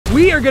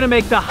We are gonna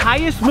make the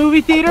highest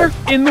movie theater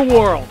in the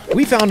world.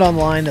 We found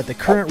online that the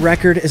current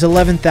record is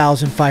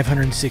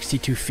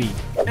 11,562 feet,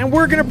 and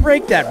we're gonna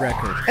break that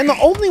record. And the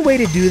only way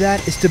to do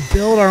that is to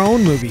build our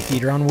own movie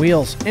theater on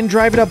wheels and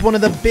drive it up one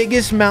of the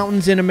biggest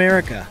mountains in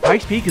America.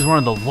 Pikes Peak is one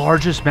of the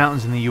largest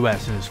mountains in the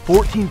US and is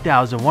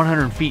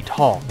 14,100 feet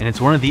tall. And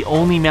it's one of the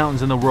only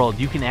mountains in the world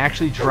you can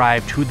actually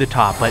drive to the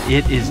top, but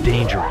it is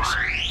dangerous.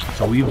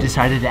 So we've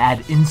decided to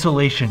add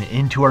insulation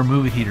into our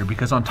movie theater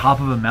because on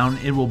top of a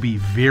mountain, it will be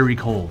very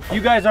cold.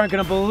 You guys aren't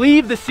gonna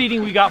believe the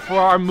seating we got for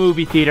our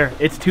movie theater.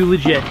 It's too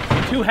legit.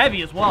 Too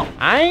heavy as well.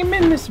 I'm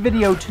in this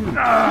video too.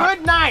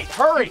 Good night,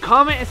 hurry.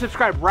 Comment and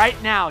subscribe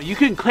right now. You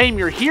can claim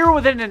your Here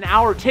Within an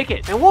Hour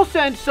ticket, and we'll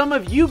send some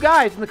of you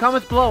guys in the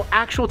comments below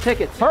actual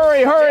tickets.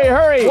 Hurry, hurry,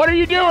 hurry. What are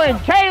you doing,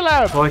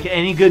 Caleb? So like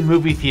any good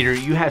movie theater,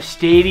 you have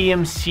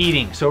stadium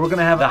seating. So we're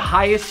gonna have the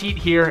highest seat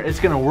here.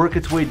 It's gonna work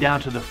its way down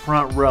to the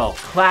front row.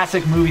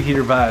 Classic movie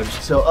theater vibes.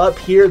 So up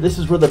here, this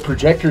is where the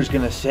projector is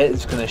gonna sit.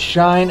 It's gonna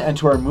shine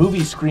onto our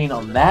movie screen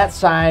on that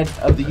side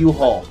of the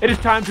U-Haul. It is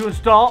time to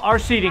install our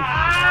seating.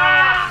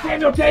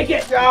 Daniel, take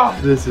it.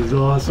 This is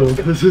awesome.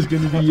 This is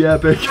gonna be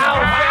epic.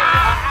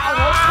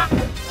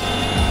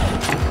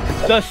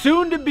 The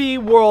soon-to-be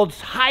world's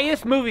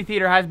highest movie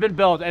theater has been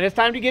built, and it's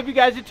time to give you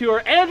guys a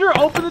tour. Andrew,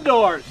 open the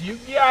doors. You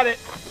got it.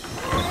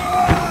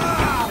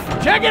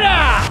 Check it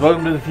out!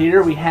 Welcome to the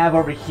theater. We have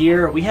over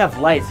here, we have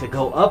lights that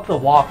go up the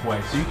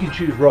walkway. So you can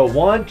choose row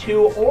 1,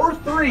 2, or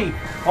 3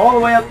 all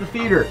the way up the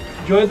theater.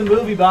 Enjoy the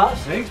movie, boss.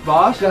 Thanks,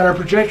 boss. Got our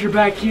projector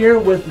back here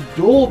with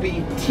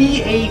Dolby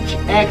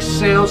THX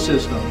sound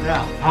system.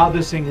 Now, how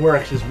this thing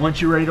works is once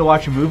you're ready to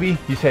watch a movie,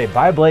 you say,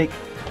 bye, Blake.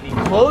 You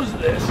close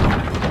this.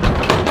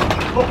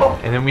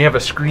 And then we have a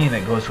screen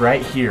that goes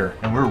right here,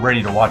 and we're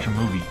ready to watch a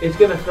movie. It's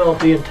gonna fill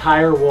up the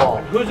entire wall.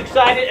 Who's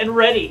excited and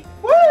ready?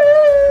 Woo!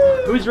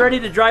 Who's ready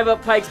to drive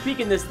up Pikes Peak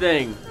in this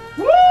thing?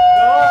 Woo!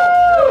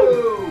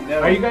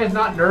 Are you guys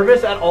not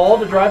nervous at all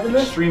to drive in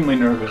this? Extremely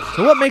nervous.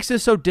 So what makes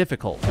this so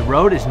difficult? The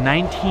road is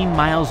 19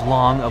 miles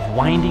long of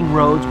winding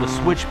roads with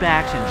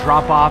switchbacks and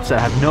drop-offs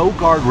that have no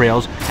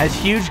guardrails, has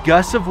huge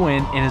gusts of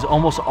wind, and is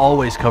almost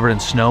always covered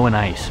in snow and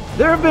ice.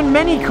 There have been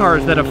many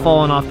cars that have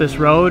fallen off this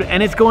road,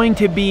 and it's going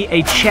to be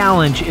a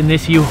challenge in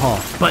this U-Haul.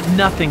 But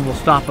nothing will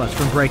stop us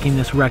from breaking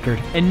this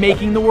record and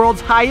making the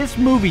world's highest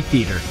movie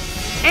theater.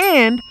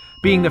 And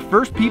being the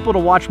first people to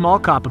watch Mall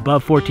Cop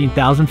above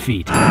 14,000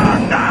 feet.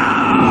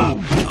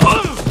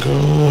 Go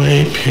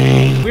away,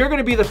 Ping. We are going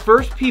to be the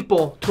first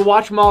people to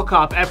watch Mall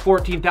Cop at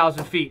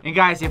 14,000 feet. And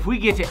guys, if we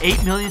get to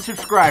 8 million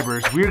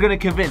subscribers, we're gonna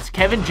convince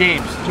Kevin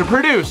James to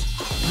produce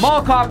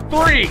Mall Cop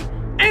 3,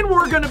 and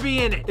we're going to be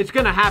in it. It's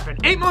going to happen.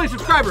 8 million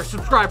subscribers.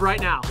 Subscribe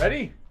right now.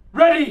 Ready?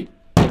 Ready?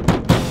 We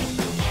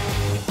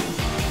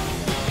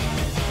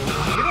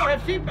don't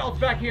have seatbelts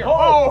back here.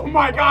 Oh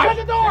my God! Shut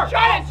the door!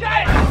 Shut it!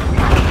 Shut it!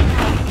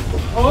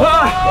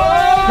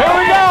 Here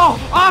we go!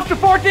 Off to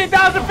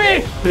 14,000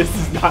 feet! This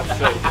is not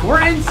safe.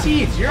 We're in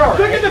seats. You're all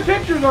Look right. at the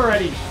pictures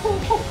already.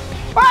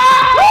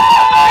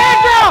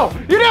 Ah!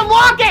 Andrew! You didn't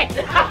lock it!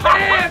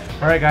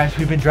 All right, guys,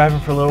 we've been driving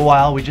for a little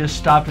while. We just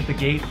stopped at the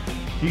gate.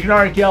 You can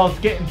already tell it's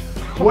getting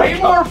way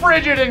more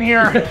frigid in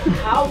here.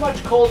 How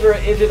much colder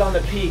is it on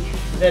the peak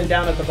than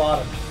down at the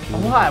bottom? A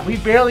lot. We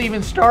barely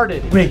even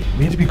started. Wait,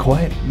 we have to be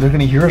quiet. They're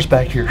gonna hear us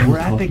back here. We're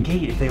at the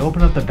gate. If they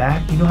open up the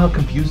back, you know how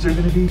confused they're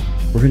gonna be?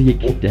 We're gonna get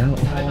kicked out.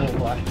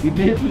 We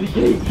made it through the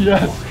gate.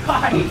 Yes.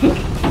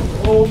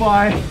 Oh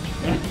my.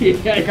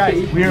 Yeah,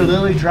 Guys, we are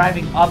literally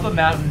driving up a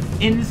mountain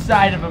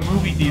inside of a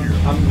movie theater.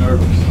 I'm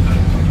nervous.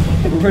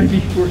 we're gonna be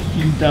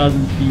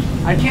 14,000 feet.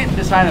 I can't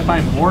decide if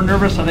I'm more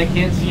nervous that I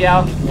can't see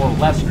out or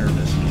less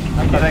nervous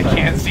that I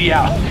can't see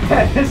out.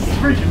 This is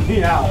freaking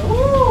me out.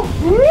 Woo!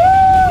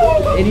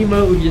 Woo! Any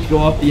moment we just go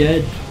off the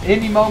edge.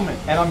 Any moment,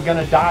 and I'm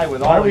gonna die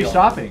with all Why are we y'all.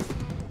 stopping?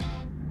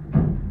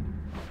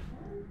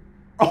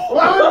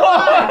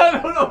 I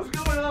don't know what's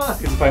going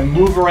on. If I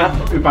move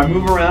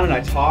around and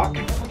I talk.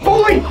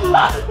 Holy!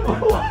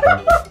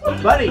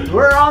 Buddy,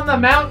 we're on the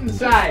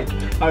mountainside.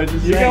 I was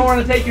just You're saying. gonna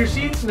want to take your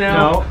seats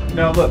now.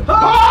 No, look.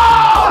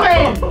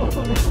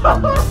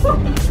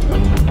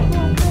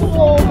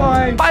 Oh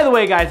my. By the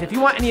way, guys, if you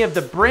want any of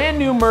the brand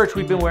new merch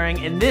we've been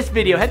wearing in this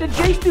video, head to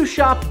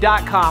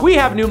JStushop.com. We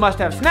have new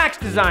must-have snacks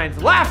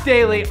designs, Laugh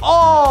Daily,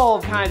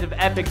 all kinds of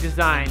epic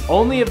designs.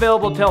 Only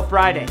available till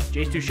Friday.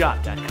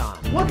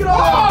 JStushop.com. Look at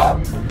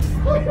all!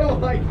 I don't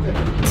like this.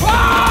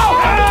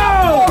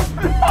 Oh!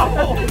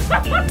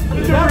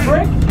 Is that a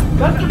brick?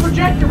 That's the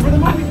projector for the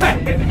movie.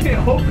 I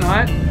hope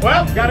not.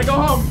 Well, gotta go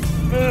home.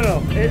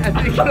 No. I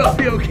think it'll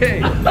be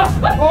okay.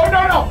 Oh,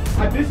 no.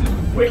 This is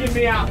wigging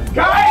me out.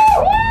 Guys!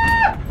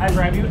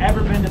 Ezra, have you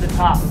ever been to the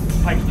top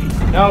of Pikes Peak?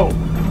 No.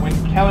 When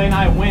Kelly and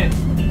I went,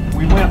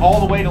 we went all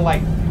the way to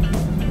like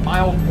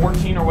mile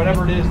 14 or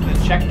whatever it is, the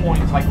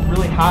checkpoint's like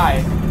really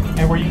high,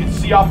 and where you could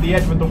see off the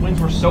edge, but the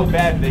winds were so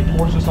bad they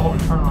forced us all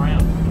to turn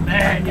around.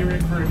 Man, you're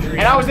in for a treat.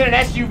 And I was in an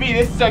SUV.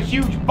 This is a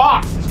huge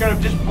box. It's gonna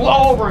just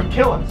blow over and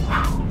kill us.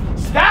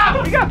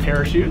 Stop! We got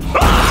parachutes.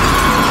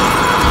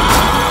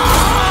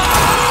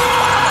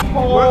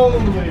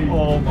 Holy.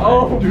 Oh my.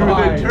 Oh Dude,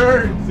 my. it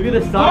turns. Look at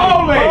the sign.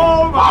 Holy.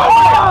 Oh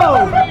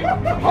my.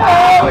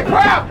 Holy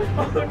crap.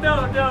 Oh, no.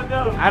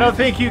 I don't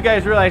think you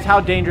guys realize how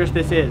dangerous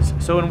this is.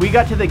 So when we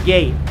got to the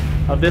gate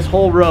of this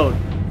whole road,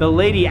 the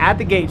lady at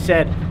the gate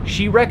said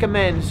she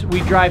recommends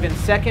we drive in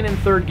second and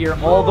third gear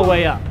all the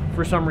way up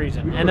for some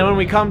reason. And then when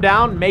we come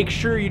down, make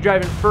sure you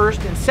drive in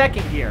first and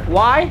second gear.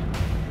 Why?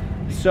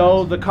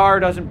 So the car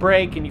doesn't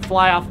break and you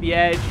fly off the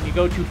edge and you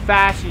go too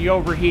fast and you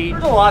overheat.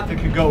 There's a lot that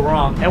could go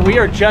wrong. And we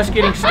are just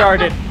getting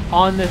started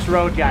on this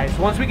road, guys.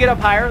 Once we get up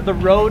higher, the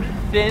road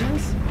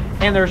thins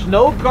and there's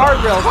no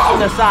guardrails on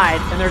the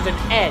side and there's an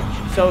edge.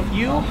 So if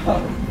you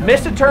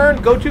miss a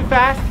turn, go too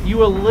fast, you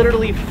will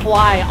literally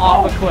fly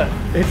off a cliff.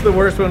 It's the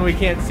worst when we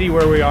can't see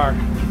where we are.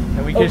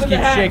 And we just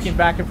keep shaking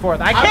back and forth.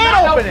 I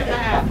can't open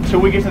it!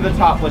 Till we get to the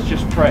top, let's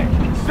just pray.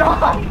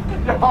 Stop!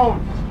 Don't!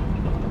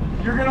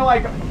 You're gonna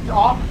like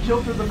off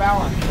kilter the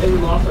balance. Hey, we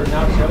lost our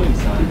now showing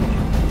sign.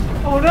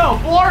 Oh no,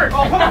 Flort!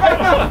 Oh, put it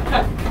back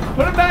up!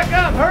 Put it back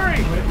up,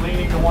 hurry! Quit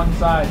leaning to one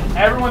side.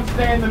 Everyone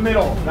stay in the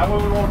middle. That way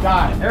we won't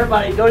die.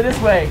 Everybody, go this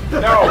way. No,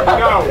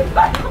 no.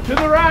 To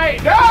the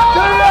right! No!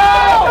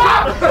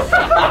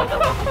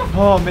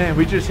 Oh man,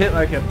 we just hit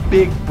like a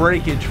big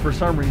breakage for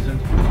some reason.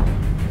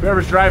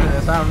 Whoever's driving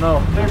this, I don't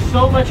know. There's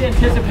so much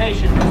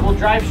anticipation. We'll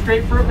drive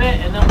straight for a bit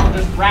and then we'll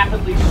just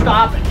rapidly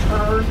stop and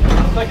turn.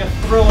 It's like a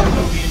thriller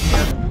movie in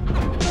here.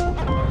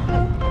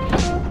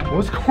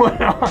 What's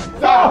going on?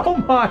 Stop! Oh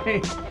my! We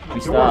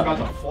Door's stopped. about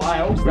to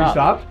fly open. We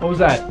stopped? What was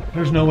that?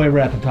 There's no way we're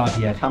at the top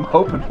yet. I'm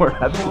hoping we're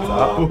at the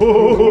top.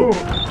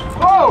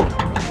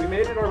 Whoa! We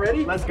made it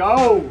already? Let's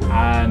go!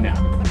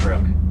 No, it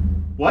broke.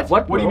 What?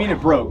 What What do you mean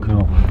it broke?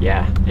 No.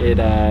 Yeah,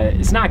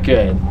 it's not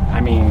good. I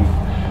mean,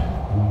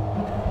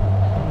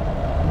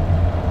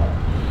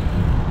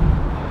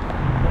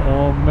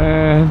 Oh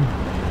man.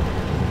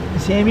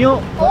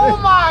 Samuel? Oh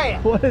my!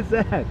 What is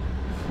that?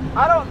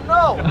 I don't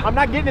know. I'm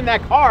not getting in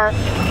that car.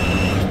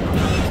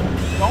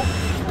 Don't.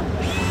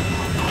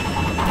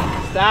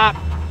 Stop.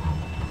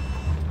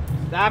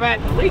 Stop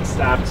it. the leak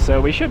stopped, so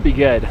we should be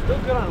good. Still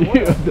good on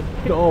oil.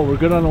 Oh, we're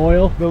good on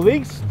oil? The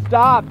leaks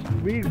stopped.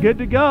 We're good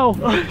to go.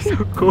 So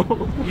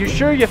cool. You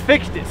sure you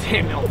fixed it,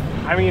 Samuel?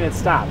 I mean, it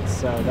stopped,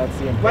 so that's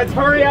the important. Let's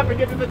hurry up and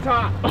get to the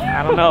top.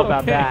 I don't know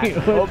about that.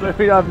 Hope that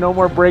we have no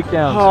more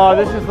breakdowns. Oh,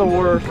 this is the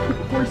worst.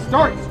 Before he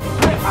starts.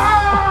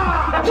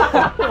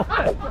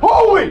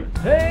 Holy!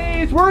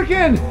 Hey, it's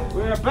working.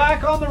 We're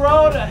back on the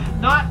road.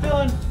 Not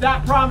feeling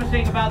that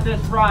promising about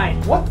this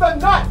ride. What the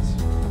nuts?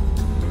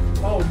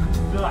 Oh,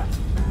 nuts.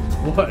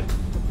 What?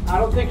 I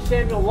don't think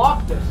Samuel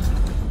locked this.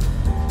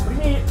 What do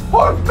you mean?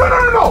 Oh, no, no,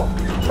 no, no!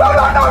 No,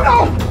 no, no, no!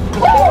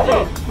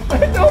 Oh,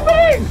 it's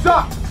opening!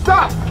 Stop!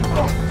 Stop!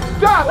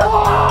 Stop!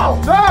 Oh,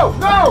 no!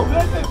 No!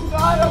 This is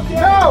not okay.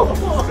 No!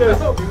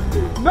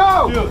 No!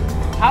 Dude,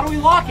 how do we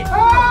lock it?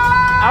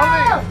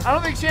 Ah! I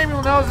don't think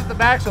Samuel knows that the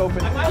back's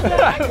open.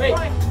 Wait,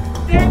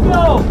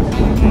 Samuel!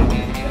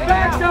 The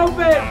back's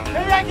open!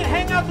 Maybe I can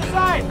hang out the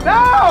side.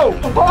 No!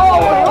 Oh, oh,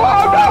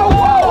 no!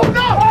 Oh,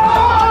 no!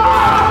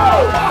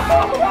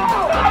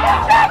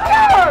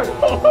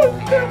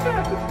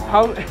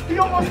 How? He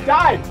almost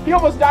died. He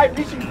almost died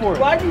reaching for it.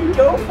 Why do you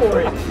go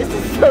for it? This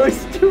is so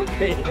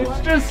stupid. It's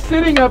just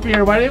sitting up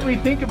here. Why didn't we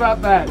think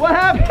about that? What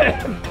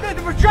happened?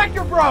 The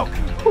projector broke.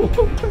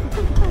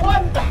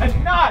 What the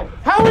nut?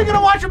 How are we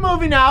gonna watch a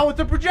movie now with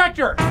the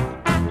projector?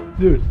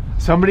 Dude,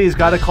 Somebody's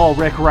got to call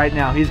Rick right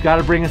now. He's got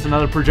to bring us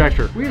another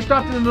projector. we are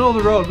stopped in the middle of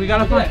the road. We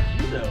gotta find.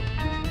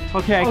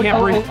 Okay, I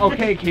can't breathe.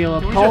 Okay,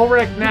 Caleb. Call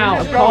Rick now.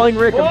 I'm calling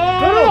Rick. No,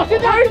 no,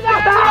 sit down, sit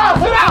down,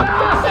 sit down,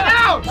 sit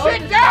down,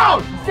 sit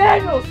down!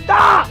 Samuel,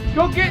 stop!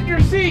 Go get in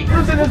your seat.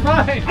 Yours in his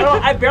mine.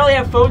 I barely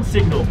have phone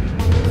signal.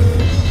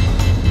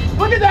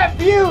 Look at that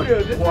view,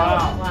 dude. This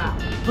Wow.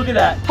 Look at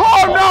that.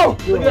 Oh no!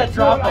 Look at that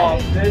drop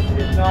off. This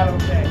is not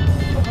okay.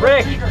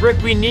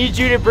 Rick, we need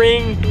you to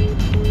bring.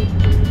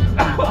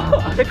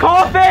 The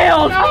call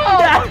failed!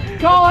 No!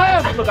 Call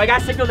him. Look, I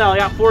got signal now. I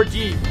got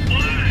 4G.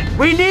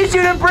 We need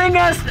you to bring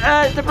us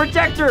the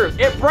projector.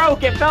 It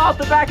broke. It fell off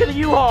the back of the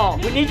U-Haul.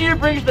 We need you to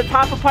bring us to the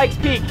top of Pikes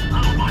Peak.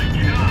 Oh my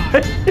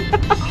god.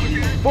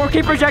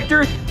 4K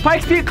projector.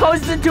 Pikes Peak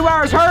closes in 2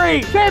 hours.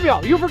 Hurry!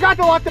 Samuel, you forgot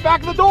to lock the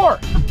back of the door.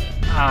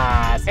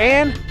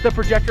 And the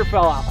projector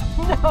fell off.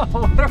 No,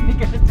 what are we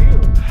gonna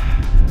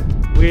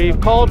do? We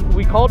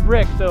called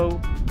Rick, so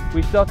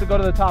we still have to go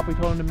to the top. We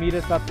told him to meet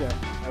us up there.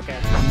 Okay.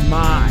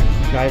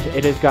 Guys,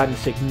 it has gotten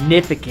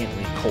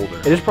significantly colder.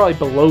 It is probably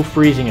below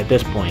freezing at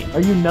this point.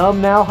 Are you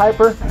numb now,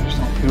 Hyper? I just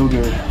don't feel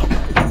good.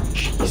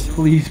 Jeez,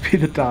 please be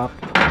the top.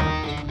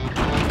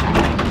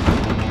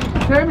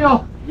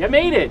 Samuel. You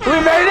made it. We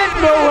made it?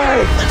 No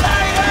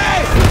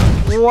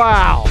way!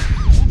 Wow.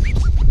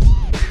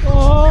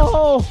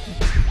 Oh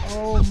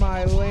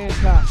my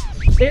Lanta.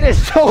 It is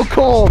so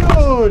cold.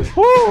 Dude.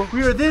 Woo.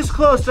 We are this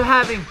close to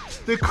having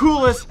the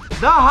coolest,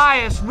 the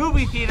highest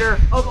movie theater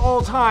of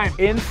all time.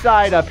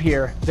 Inside up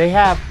here, they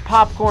have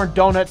popcorn,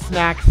 donuts,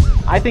 snacks.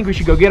 I think we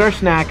should go get our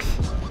snacks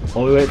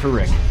while we wait for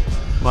Rick.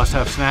 Must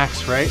have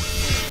snacks, right?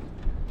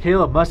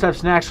 Caleb, must have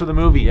snacks for the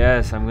movie.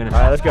 Yes, I'm gonna. All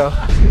right, let's go.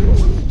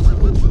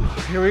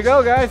 Here we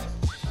go, guys.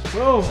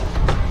 Whoa.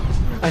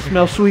 I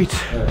smell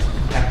sweets.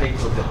 Cafe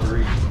closed at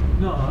 3.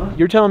 No.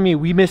 You're telling me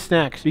we missed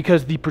snacks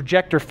because the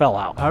projector fell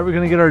out. How are we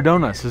gonna get our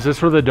donuts? Is this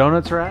where the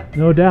donuts are at?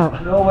 No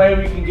doubt. No way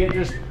we can get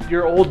just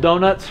your old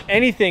donuts.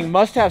 Anything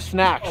must have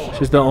snacks.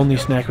 This is the only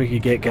snack we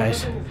could get,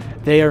 guys.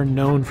 They are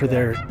known for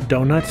their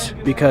donuts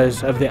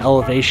because of the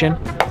elevation.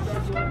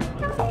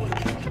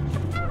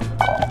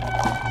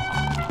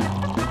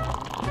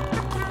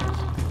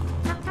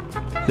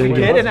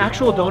 Get an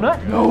actual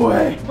donut? No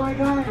way. My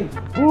guy.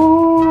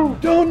 Ooh,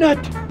 donut.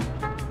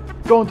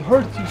 Don't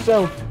hurt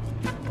yourself.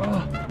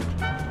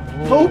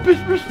 Hope is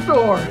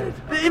restored.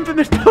 The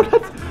infamous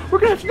donuts. We're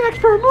gonna have snacks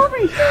for a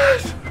movie.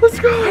 Yes. Let's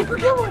go. I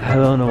forget one. I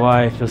don't know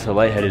why I feel so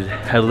lightheaded.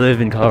 I live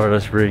in Colorado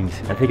Springs.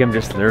 I think I'm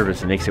just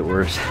nervous. It makes it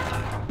worse.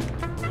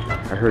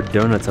 I heard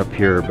donuts up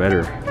here are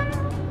better.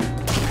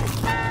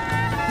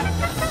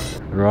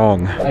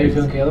 Wrong. How you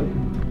feeling,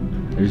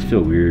 Caleb? I just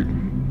feel weird.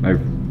 I've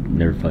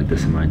never felt like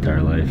this in my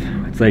entire life.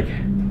 It's like,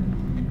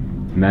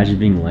 imagine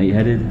being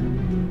lightheaded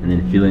and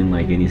then feeling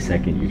like any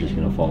second you're just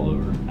gonna fall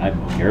over. I'm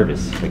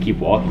nervous. If I keep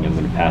walking, I'm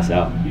gonna pass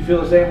out. You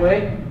feel the same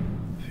way?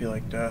 Feel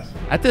like death.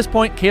 At this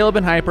point, Caleb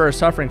and Hyper are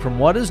suffering from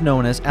what is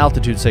known as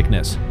altitude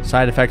sickness.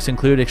 Side effects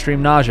include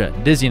extreme nausea,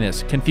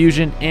 dizziness,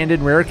 confusion, and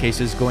in rare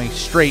cases, going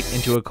straight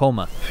into a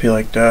coma. Feel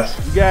like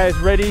death. You guys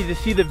ready to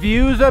see the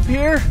views up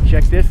here?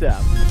 Check this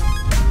out.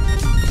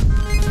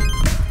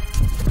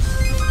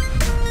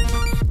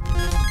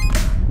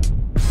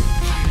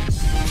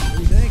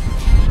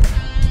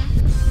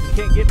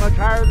 Can't get much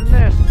higher than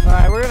this. All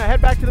right, we're gonna head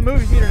back to the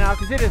movie theater now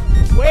because it is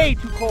way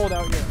too cold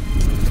out here.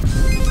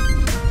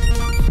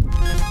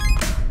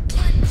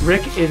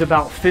 Rick is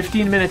about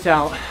 15 minutes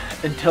out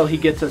until he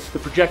gets us the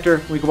projector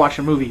and we can watch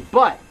a movie.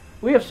 But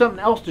we have something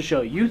else to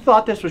show you. You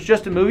thought this was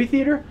just a movie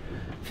theater?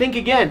 Think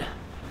again.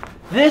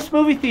 This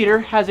movie theater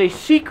has a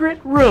secret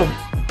room.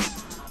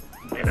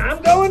 And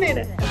I'm going in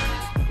it.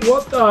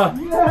 What the?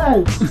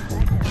 Yes.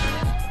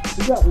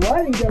 We got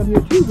lighting down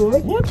here too,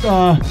 boys. What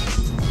the?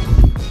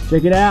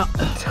 Check it out.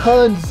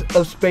 Tons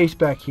of space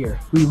back here.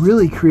 We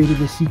really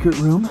created a secret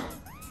room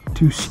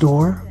to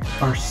store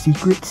our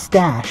secret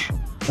stash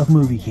of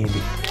movie candy.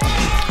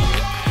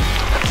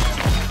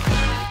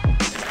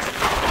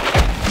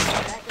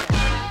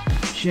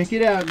 Check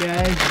it out,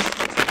 guys.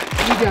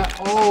 We got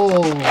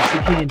all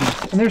the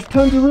candies. And there's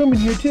tons of room in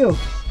here too.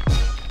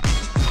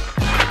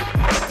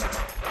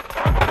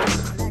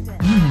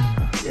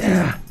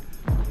 Yeah.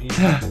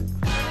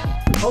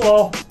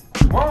 Hello.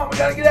 Come on, we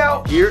gotta get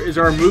out. Here is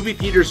our movie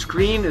theater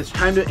screen. It's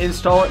time to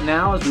install it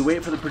now as we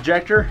wait for the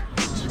projector.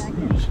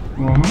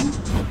 You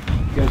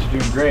guys are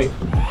doing great.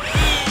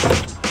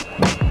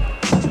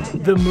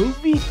 The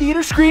movie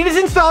theater screen is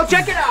installed.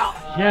 Check it out.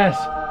 Yes.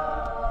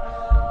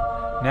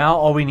 Now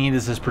all we need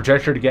is this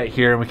projector to get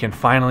here and we can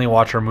finally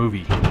watch our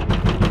movie.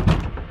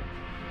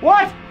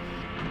 What?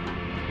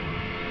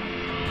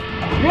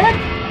 Rick?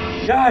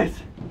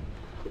 Guys.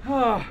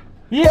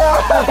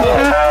 Yes!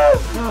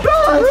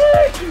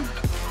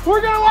 We're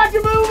gonna watch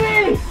a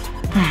movie!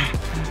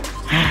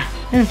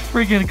 It's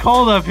freaking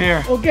cold up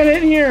here. Well, get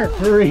in here.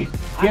 Hurry,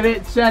 get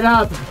it set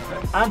up.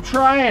 I'm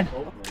trying.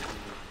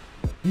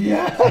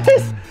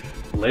 Yes!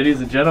 Ladies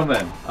and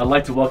gentlemen, I'd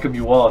like to welcome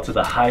you all to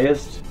the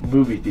highest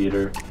movie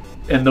theater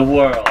in the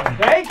world.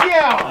 Thank you.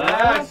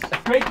 Yes.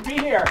 It's great to be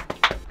here.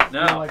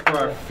 Now, for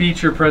our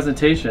feature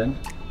presentation,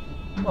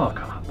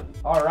 welcome.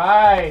 All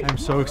right. I'm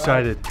so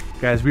excited.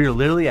 Guys, we are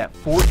literally at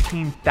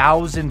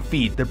 14,000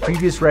 feet. The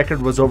previous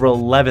record was over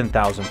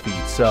 11,000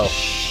 feet, so.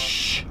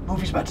 Shh.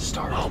 Movie's about to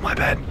start. Oh, my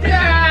bad.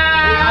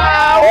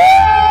 Yeah!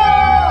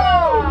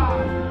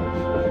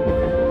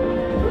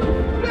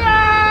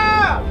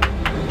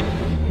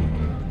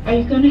 Are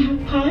you gonna have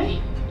pie?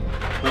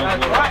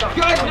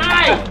 Good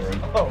night.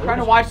 Trying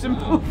to watch some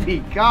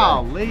movie.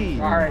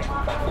 Golly. All right.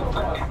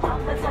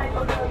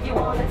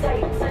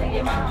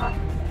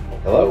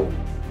 Hello?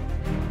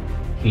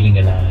 Feeling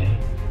alive.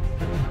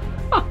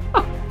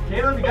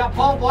 Caleb, you got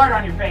Paul Blart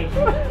on your face.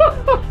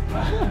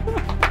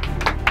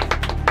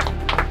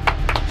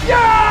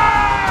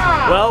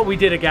 Yeah! Well, we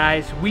did it,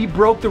 guys. We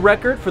broke the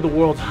record for the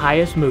world's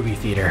highest movie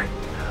theater.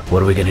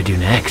 What are we gonna do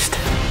next?